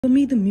For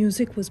me, the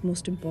music was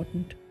most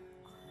important.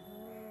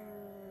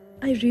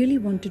 I really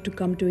wanted to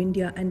come to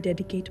India and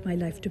dedicate my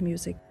life to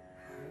music.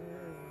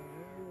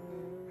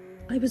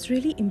 I was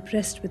really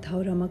impressed with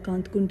how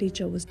Ramakant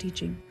Gundecha was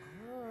teaching.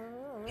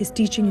 His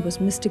teaching was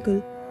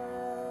mystical.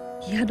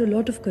 He had a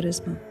lot of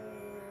charisma.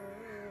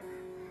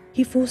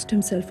 He forced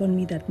himself on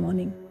me that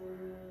morning.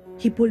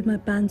 He pulled my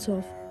pants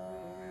off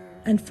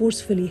and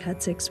forcefully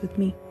had sex with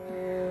me.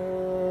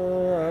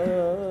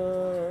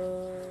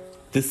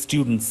 This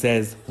student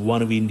says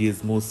one of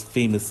India's most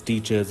famous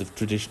teachers of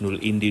traditional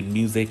Indian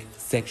music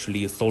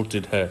sexually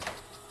assaulted her.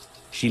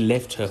 She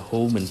left her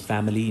home and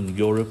family in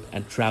Europe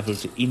and travelled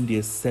to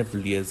India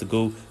several years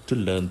ago to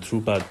learn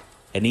Dhrupad,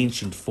 an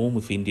ancient form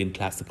of Indian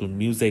classical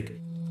music.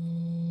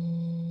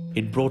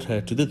 It brought her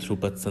to the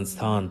Dhrupad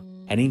Sansthan,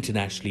 an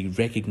internationally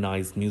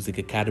recognized music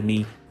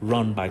academy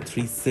run by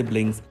three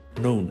siblings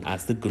known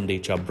as the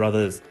Gundecha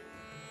Brothers.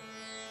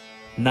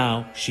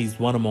 Now, she's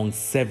one among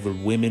several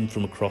women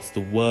from across the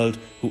world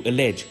who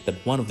allege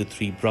that one of the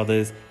three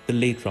brothers, the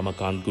late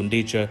Ramakant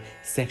Gundecha,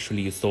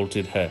 sexually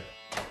assaulted her.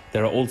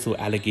 There are also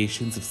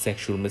allegations of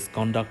sexual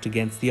misconduct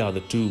against the other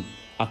two,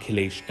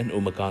 Akhilesh and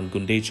Umakant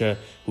Gundecha,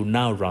 who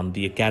now run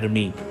the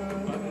academy.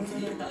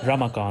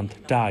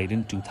 Ramakant died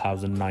in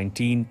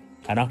 2019,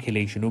 and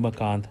Akhilesh and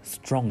Umakant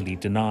strongly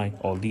deny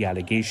all the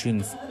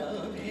allegations.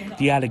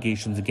 The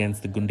allegations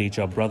against the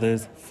Gundecha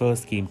brothers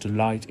first came to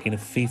light in a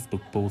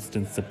Facebook post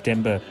in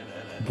September,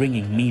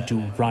 bringing Me Too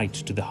right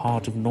to the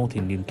heart of North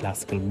Indian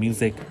classical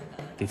music.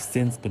 They've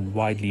since been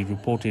widely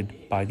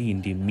reported by the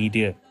Indian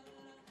media.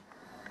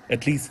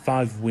 At least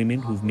 5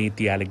 women who've made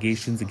the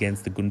allegations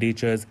against the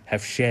Gundechas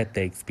have shared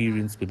their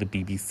experience with the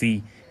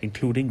BBC,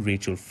 including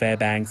Rachel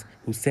Fairbanks,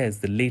 who says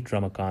the late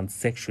Ramakant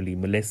sexually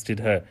molested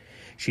her.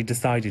 She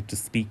decided to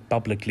speak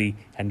publicly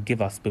and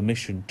give us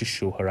permission to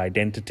show her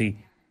identity.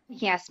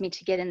 He asked me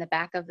to get in the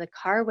back of the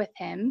car with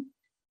him,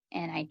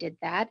 and I did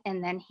that.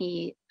 And then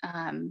he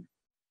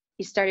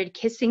started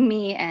kissing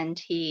me, and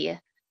he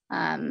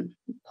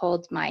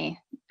pulled my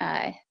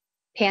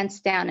pants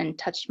down and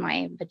touched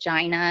my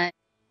vagina.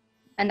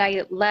 And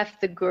I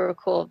left the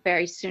Gurukul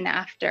very soon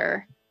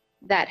after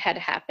that had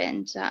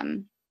happened.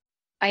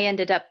 I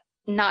ended up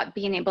not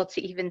being able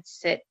to even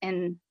sit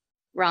in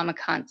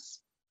Ramakant's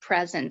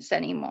presence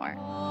anymore.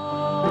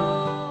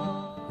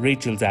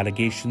 Rachel's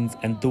allegations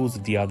and those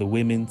of the other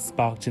women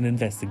sparked an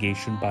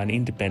investigation by an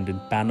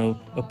independent panel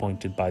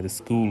appointed by the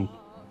school.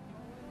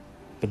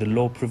 But the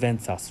law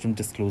prevents us from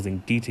disclosing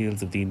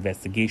details of the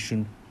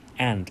investigation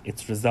and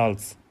its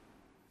results.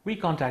 We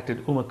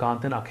contacted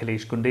Umakant and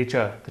Akhilesh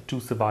Gundecha, the two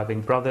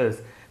surviving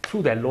brothers.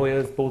 Through their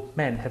lawyers, both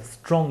men have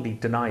strongly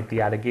denied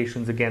the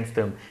allegations against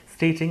them,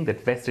 stating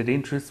that vested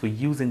interests were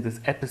using this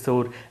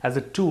episode as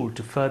a tool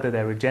to further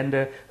their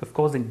agenda of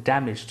causing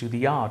damage to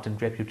the art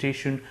and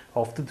reputation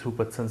of the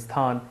Dhrupad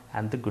Sansthan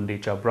and the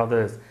Gundecha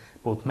brothers.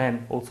 Both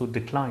men also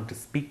declined to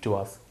speak to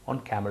us on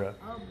camera.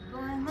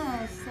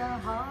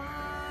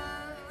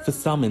 For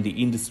some in the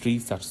industry,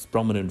 such as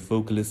prominent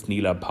vocalist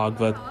Neela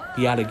Bhagwat,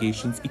 the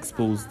allegations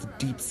expose the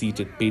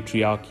deep-seated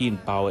patriarchy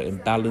and power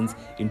imbalance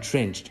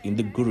entrenched in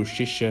the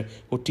guru-shishya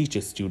or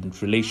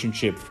teacher-student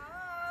relationship.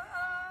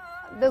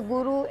 The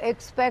guru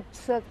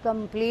expects a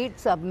complete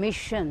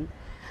submission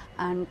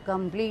and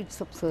complete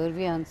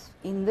subservience.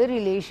 In the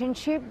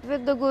relationship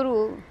with the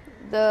guru,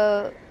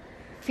 the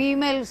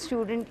female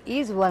student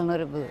is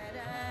vulnerable.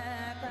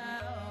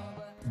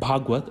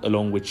 Bhagwat,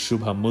 along with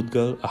Shubha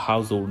Mudgal, a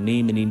household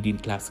name in Indian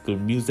classical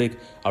music,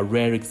 are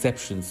rare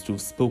exceptions to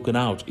have spoken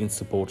out in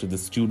support of the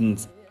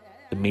students.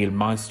 The male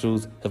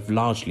maestros have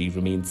largely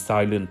remained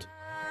silent.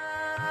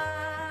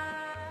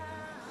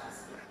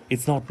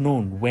 It's not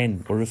known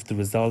when or if the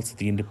results of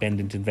the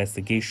independent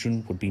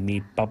investigation would be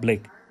made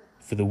public.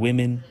 For the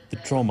women, the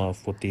trauma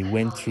of what they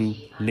went through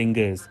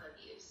lingers.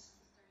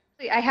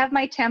 I have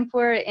my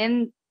tempura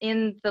in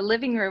the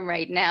living room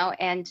right now,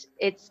 and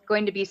it's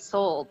going to be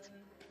sold.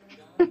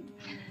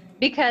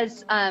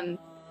 Because,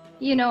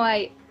 you know,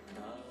 I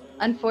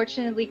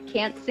unfortunately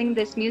can't sing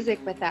this music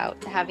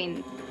without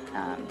having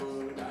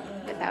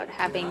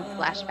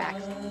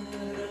flashbacks.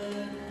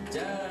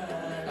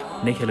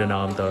 Nikhil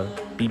Inamdar,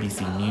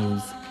 BBC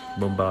News,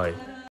 Mumbai.